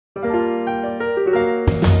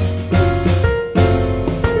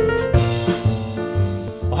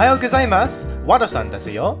Ohayou gozaimasu, Wado-san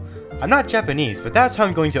desu yo. I'm not Japanese, but that's how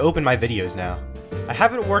I'm going to open my videos now. I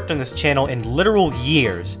haven't worked on this channel in literal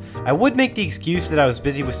years. I would make the excuse that I was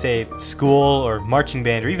busy with, say, school or marching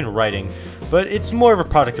band or even writing, but it's more of a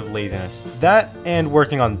product of laziness. That and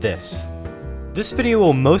working on this. This video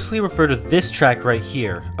will mostly refer to this track right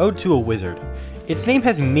here, Ode to a Wizard. Its name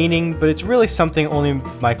has meaning, but it's really something only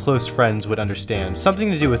my close friends would understand, something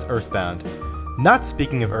to do with Earthbound. Not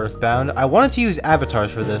speaking of Earthbound, I wanted to use avatars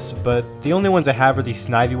for this, but the only ones I have are these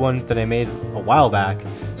snivy ones that I made a while back,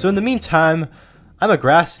 so in the meantime, I'm a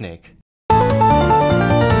grass snake.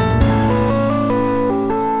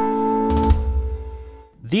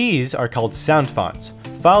 These are called Soundfonts,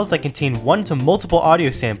 files that contain one to multiple audio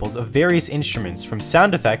samples of various instruments, from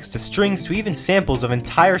sound effects to strings to even samples of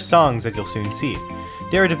entire songs, as you'll soon see.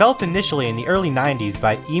 They were developed initially in the early 90s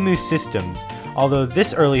by Emu Systems, although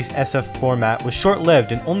this early SF format was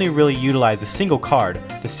short-lived and only really utilized a single card,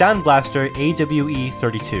 the Sound Blaster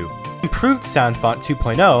AWE32. Improved Soundfont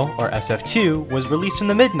 2.0, or SF2, was released in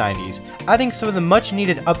the mid-90s, adding some of the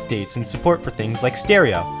much-needed updates and support for things like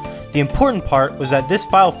stereo. The important part was that this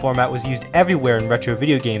file format was used everywhere in retro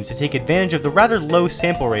video games to take advantage of the rather low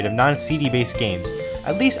sample rate of non-CD based games,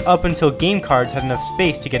 at least up until game cards had enough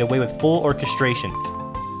space to get away with full orchestrations.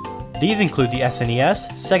 These include the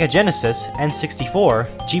SNES, Sega Genesis,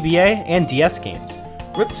 N64, GBA, and DS games.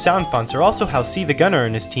 Ripped sound fonts are also how C. the Gunner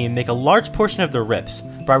and his team make a large portion of their rips.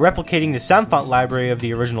 By replicating the sound font library of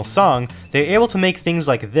the original song, they are able to make things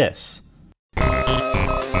like this.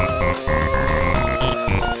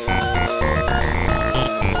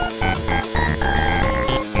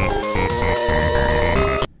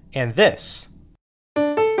 And this.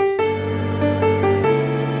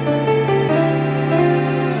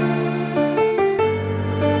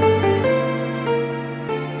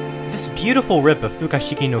 This beautiful rip of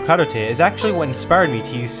Fukashiki no Karote is actually what inspired me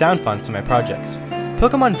to use sound fonts in my projects.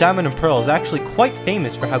 Pokemon Diamond and Pearl is actually quite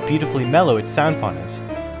famous for how beautifully mellow its sound font is.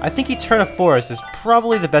 I think Eterna Forest is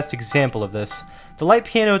probably the best example of this. The light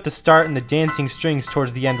piano at the start and the dancing strings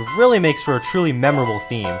towards the end really makes for a truly memorable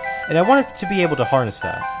theme, and I wanted to be able to harness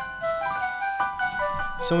that.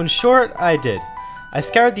 So in short, I did. I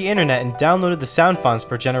scoured the internet and downloaded the sound fonts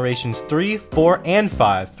for generations 3, 4, and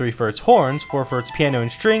 5, 3 for its horns, 4 for its piano and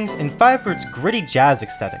strings, and 5 for its gritty jazz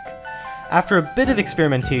aesthetic. After a bit of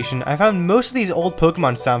experimentation, I found most of these old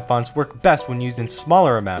Pokemon sound fonts work best when used in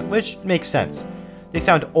smaller amount, which makes sense. They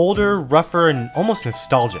sound older, rougher, and almost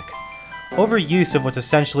nostalgic. Overuse of what's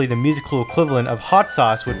essentially the musical equivalent of hot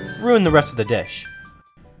sauce would ruin the rest of the dish.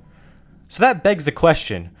 So that begs the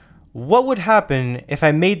question, what would happen if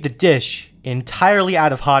I made the dish entirely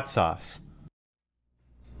out of hot sauce?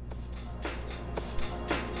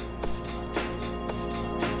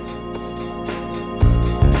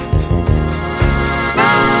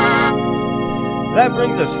 That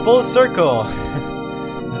brings us full circle!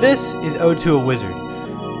 This is Ode to a Wizard.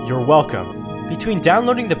 You're welcome. Between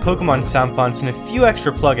downloading the Pokemon Soundfonts and a few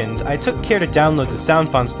extra plugins, I took care to download the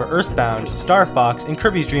Soundfonts for Earthbound, Star Fox, and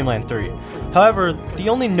Kirby's Dream Land 3. However, the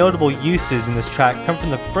only notable uses in this track come from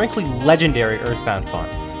the frankly legendary Earthbound font.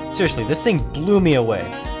 Seriously, this thing blew me away.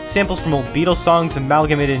 Samples from old Beatles songs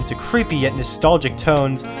amalgamated into creepy yet nostalgic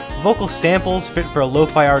tones, vocal samples fit for a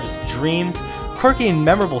lo-fi artist's dreams, quirky and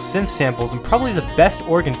memorable synth samples, and probably the best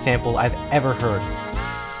organ sample I've ever heard.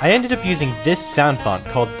 I ended up using this sound font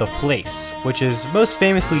called The Place, which is most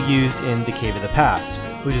famously used in The Cave of the Past,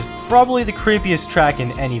 which is probably the creepiest track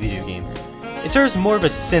in any video game. It serves more of a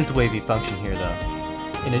synth-wavy function here though.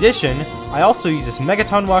 In addition, I also use this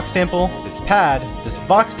Megaton Walk sample, this pad, this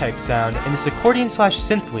Vox type sound, and this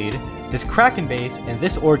accordion/synth lead, this Kraken bass, and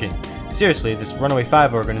this organ. Seriously, this Runaway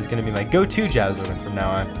 5 organ is going to be my go-to jazz organ from now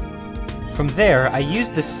on. From there, I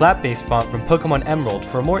used this slap bass font from Pokemon Emerald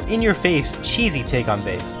for a more in-your-face, cheesy take on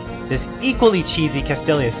bass, this equally cheesy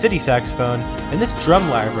Castelia City saxophone, and this drum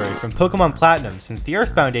library from Pokemon Platinum since the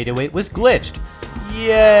Earthbound 808 was glitched.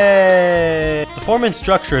 Yay! The form and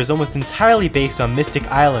structure is almost entirely based on Mystic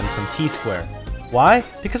Island from T-Square. Why?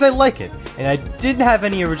 Because I like it, and I didn't have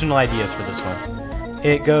any original ideas for this one.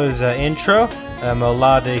 It goes intro, a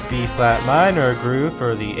melodic B-flat minor groove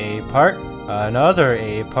for the A part, another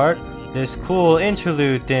A part, this cool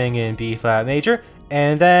interlude thing in B-flat major,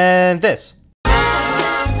 and then this.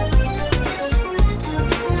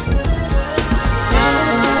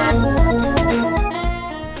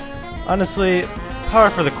 Honestly, par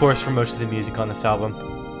for the course for most of the music on this album.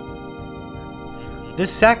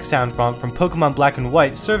 This sax sound font from Pokemon Black and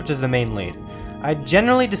White served as the main lead. I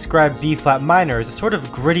generally describe B-flat minor as a sort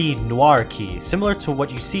of gritty noir key, similar to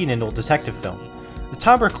what you see in an old detective film. The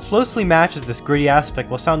timbre closely matches this gritty aspect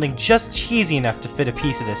while sounding just cheesy enough to fit a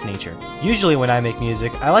piece of this nature. Usually when I make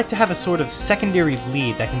music, I like to have a sort of secondary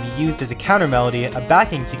lead that can be used as a counter melody, a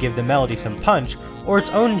backing to give the melody some punch, or its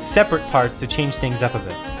own separate parts to change things up a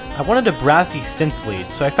bit. I wanted a brassy synth lead,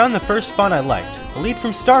 so I found the first font I liked, a lead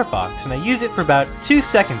from Star Fox, and I used it for about 2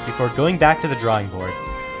 seconds before going back to the drawing board.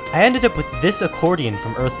 I ended up with this accordion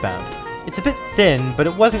from Earthbound. It's a bit thin, but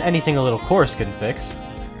it wasn't anything a little chorus couldn't fix.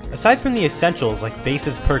 Aside from the essentials like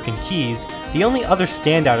basses, perk, and keys, the only other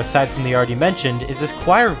standout aside from the already mentioned is this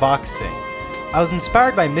choir vox thing. I was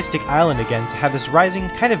inspired by Mystic Island again to have this rising,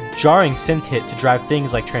 kind of jarring synth hit to drive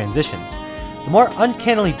things like transitions. The more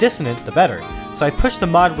uncannily dissonant, the better, so I pushed the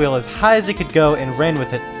mod wheel as high as it could go and ran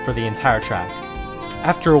with it for the entire track.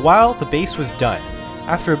 After a while, the bass was done.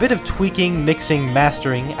 After a bit of tweaking, mixing,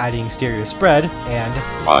 mastering, adding stereo spread, and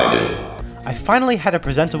I finally had a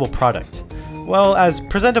presentable product. Well, as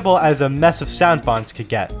presentable as a mess of Soundfonts could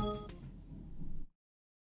get.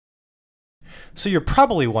 So you're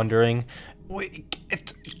probably wondering,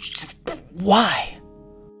 why?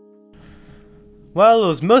 Well, it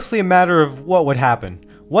was mostly a matter of what would happen.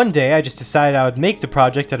 One day I just decided I would make the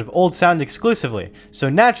project out of old sound exclusively, so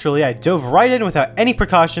naturally I dove right in without any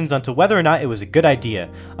precautions onto whether or not it was a good idea.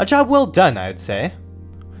 A job well done, I would say.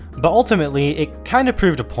 But ultimately, it kinda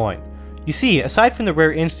proved a point. You see, aside from the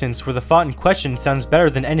rare instance where the font in question sounds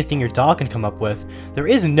better than anything your DAW can come up with, there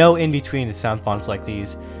is no in-between to sound fonts like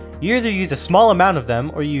these. You either use a small amount of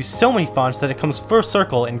them, or you use so many fonts that it comes full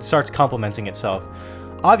circle and starts complementing itself.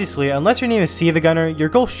 Obviously, unless your name is Siva Gunner, your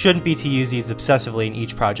goal shouldn't be to use these obsessively in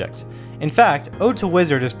each project. In fact, Ode to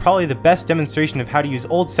Wizard is probably the best demonstration of how to use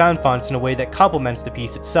old sound fonts in a way that complements the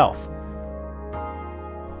piece itself.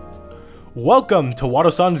 Welcome to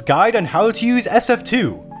Wado-san's guide on how to use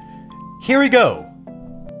SF2. Here we go!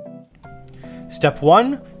 Step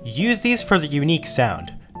 1. Use these for the unique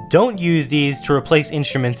sound. Don't use these to replace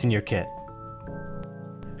instruments in your kit.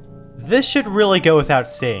 This should really go without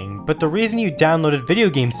saying, but the reason you downloaded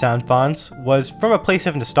video game sound fonts was from a place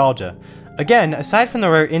of nostalgia. Again, aside from the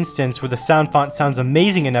rare instance where the sound font sounds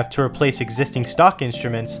amazing enough to replace existing stock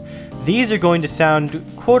instruments, these are going to sound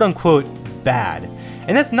quote-unquote bad.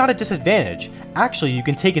 And that's not a disadvantage. Actually, you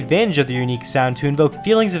can take advantage of the unique sound to invoke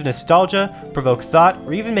feelings of nostalgia, provoke thought,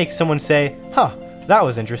 or even make someone say, huh, that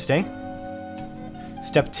was interesting.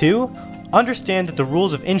 Step 2. Understand that the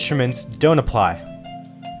rules of instruments don't apply.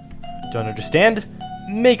 Don't understand?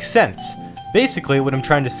 Makes sense. Basically, what I'm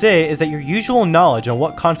trying to say is that your usual knowledge on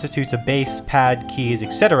what constitutes a bass, pad, keys,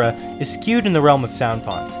 etc. is skewed in the realm of sound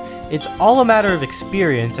fonts. It's all a matter of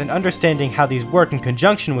experience and understanding how these work in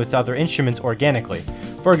conjunction with other instruments organically.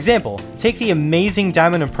 For example, take the amazing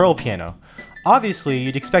Diamond and Pearl piano. Obviously,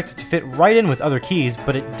 you'd expect it to fit right in with other keys,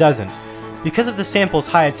 but it doesn't. Because of the sample's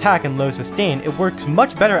high attack and low sustain, it works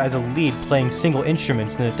much better as a lead playing single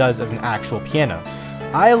instruments than it does as an actual piano.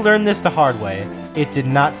 I learned this the hard way. It did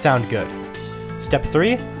not sound good. Step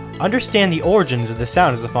 3. Understand the origins of the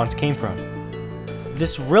sounds the fonts came from.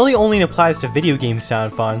 This really only applies to video game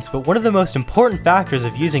sound fonts, but one of the most important factors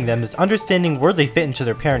of using them is understanding where they fit into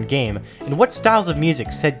their parent game, and what styles of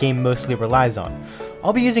music said game mostly relies on.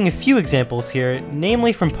 I'll be using a few examples here,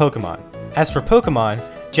 namely from Pokemon. As for Pokemon,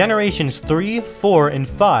 Generations 3, 4, and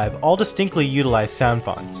 5 all distinctly utilize sound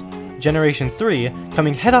fonts. Generation 3,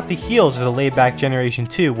 coming head off the heels of the laid-back Generation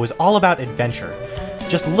 2, was all about adventure.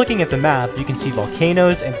 Just looking at the map, you can see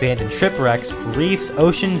volcanoes, abandoned shipwrecks, reefs,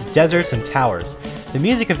 oceans, deserts, and towers. The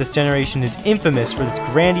music of this generation is infamous for its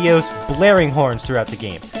grandiose, blaring horns throughout the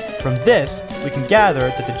game. From this, we can gather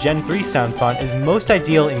that the Gen 3 sound font is most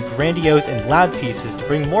ideal in grandiose and loud pieces to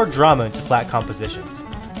bring more drama into flat compositions.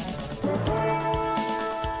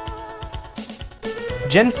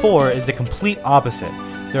 Gen 4 is the complete opposite.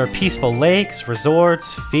 There are peaceful lakes,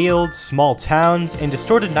 resorts, fields, small towns, and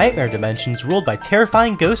distorted nightmare dimensions ruled by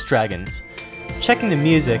terrifying ghost dragons. Checking the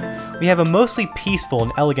music, we have a mostly peaceful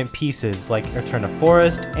and elegant pieces like Eterna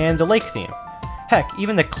Forest and the lake theme. Heck,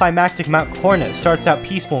 even the climactic Mount Coronet starts out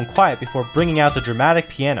peaceful and quiet before bringing out the dramatic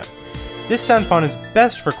piano. This sound font is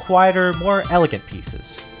best for quieter, more elegant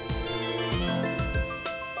pieces.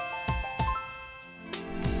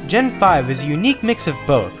 Gen 5 is a unique mix of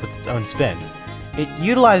both with its own spin. It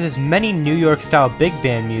utilizes many New York-style big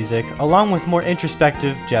band music along with more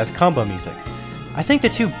introspective jazz combo music. I think the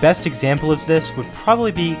two best examples of this would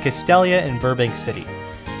probably be Castelia and Burbank City.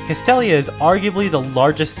 Castelia is arguably the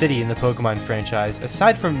largest city in the Pokemon franchise,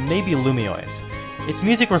 aside from maybe Lumiois. Its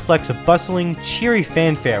music reflects a bustling, cheery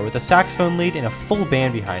fanfare with a saxophone lead and a full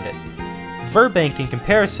band behind it. Burbank, in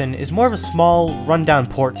comparison, is more of a small, run-down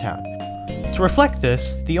port town. To reflect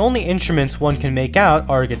this, the only instruments one can make out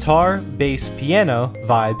are guitar, bass, piano,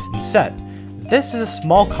 vibes, and set. This is a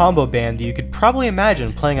small combo band that you could probably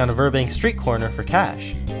imagine playing on a Burbank street corner for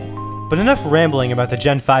cash. But enough rambling about the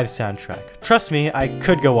Gen 5 soundtrack. Trust me, I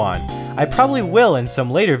could go on. I probably will in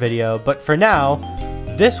some later video, but for now,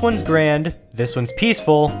 this one's grand, this one's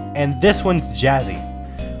peaceful, and this one's jazzy.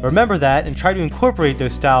 Remember that and try to incorporate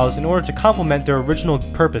those styles in order to complement their original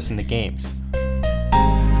purpose in the games.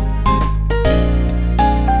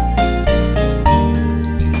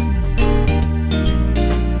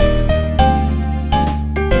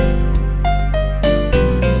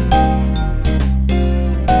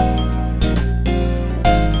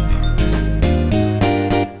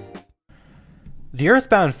 The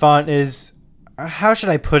Earthbound font is, how should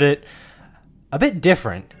I put it, a bit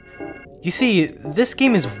different. You see, this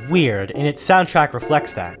game is weird, and its soundtrack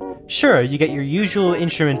reflects that. Sure, you get your usual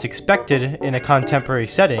instruments expected in a contemporary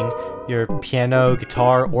setting, your piano,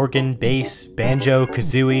 guitar, organ, bass, banjo,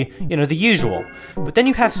 kazooie, you know, the usual. But then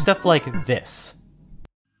you have stuff like this.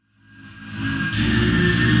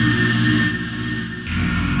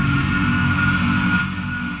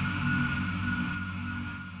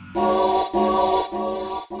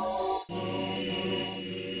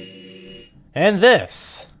 And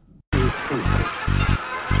this.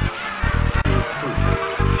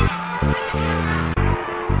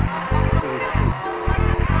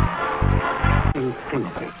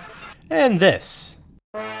 And this.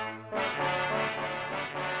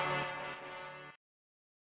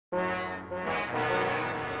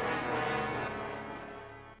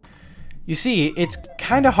 You see, it's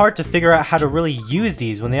kinda hard to figure out how to really use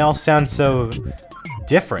these when they all sound so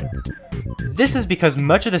different. This is because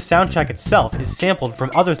much of the soundtrack itself is sampled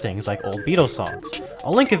from other things like old Beatles songs.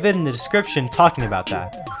 I'll link a vid in the description talking about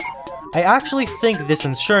that. I actually think this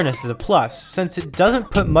unsureness is a plus, since it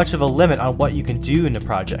doesn't put much of a limit on what you can do in a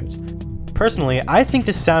project. Personally, I think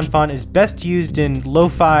this sound font is best used in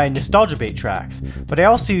lo-fi nostalgia bait tracks, but I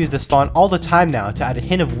also use this font all the time now to add a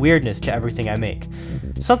hint of weirdness to everything I make.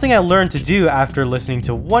 Something I learned to do after listening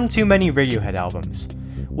to one too many Radiohead albums.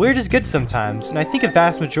 Weird is good sometimes, and I think a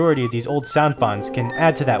vast majority of these old sound fonts can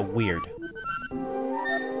add to that weird.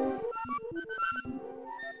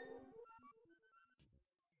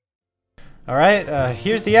 Alright,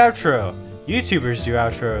 here's the outro. YouTubers do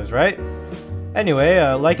outros, right? Anyway,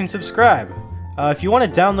 like and subscribe. If you want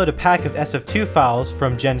to download a pack of SF2 files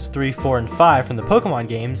from Gens 3, 4, and 5 from the Pokemon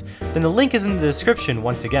games, then the link is in the description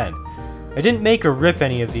once again. I didn't make or rip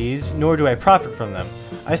any of these, nor do I profit from them.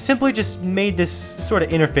 I simply just made this sort of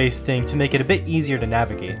interface thing to make it a bit easier to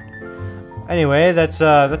navigate. Anyway, that's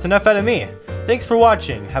enough out of me. Thanks for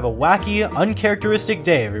watching. Have a wacky, uncharacteristic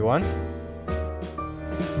day, everyone.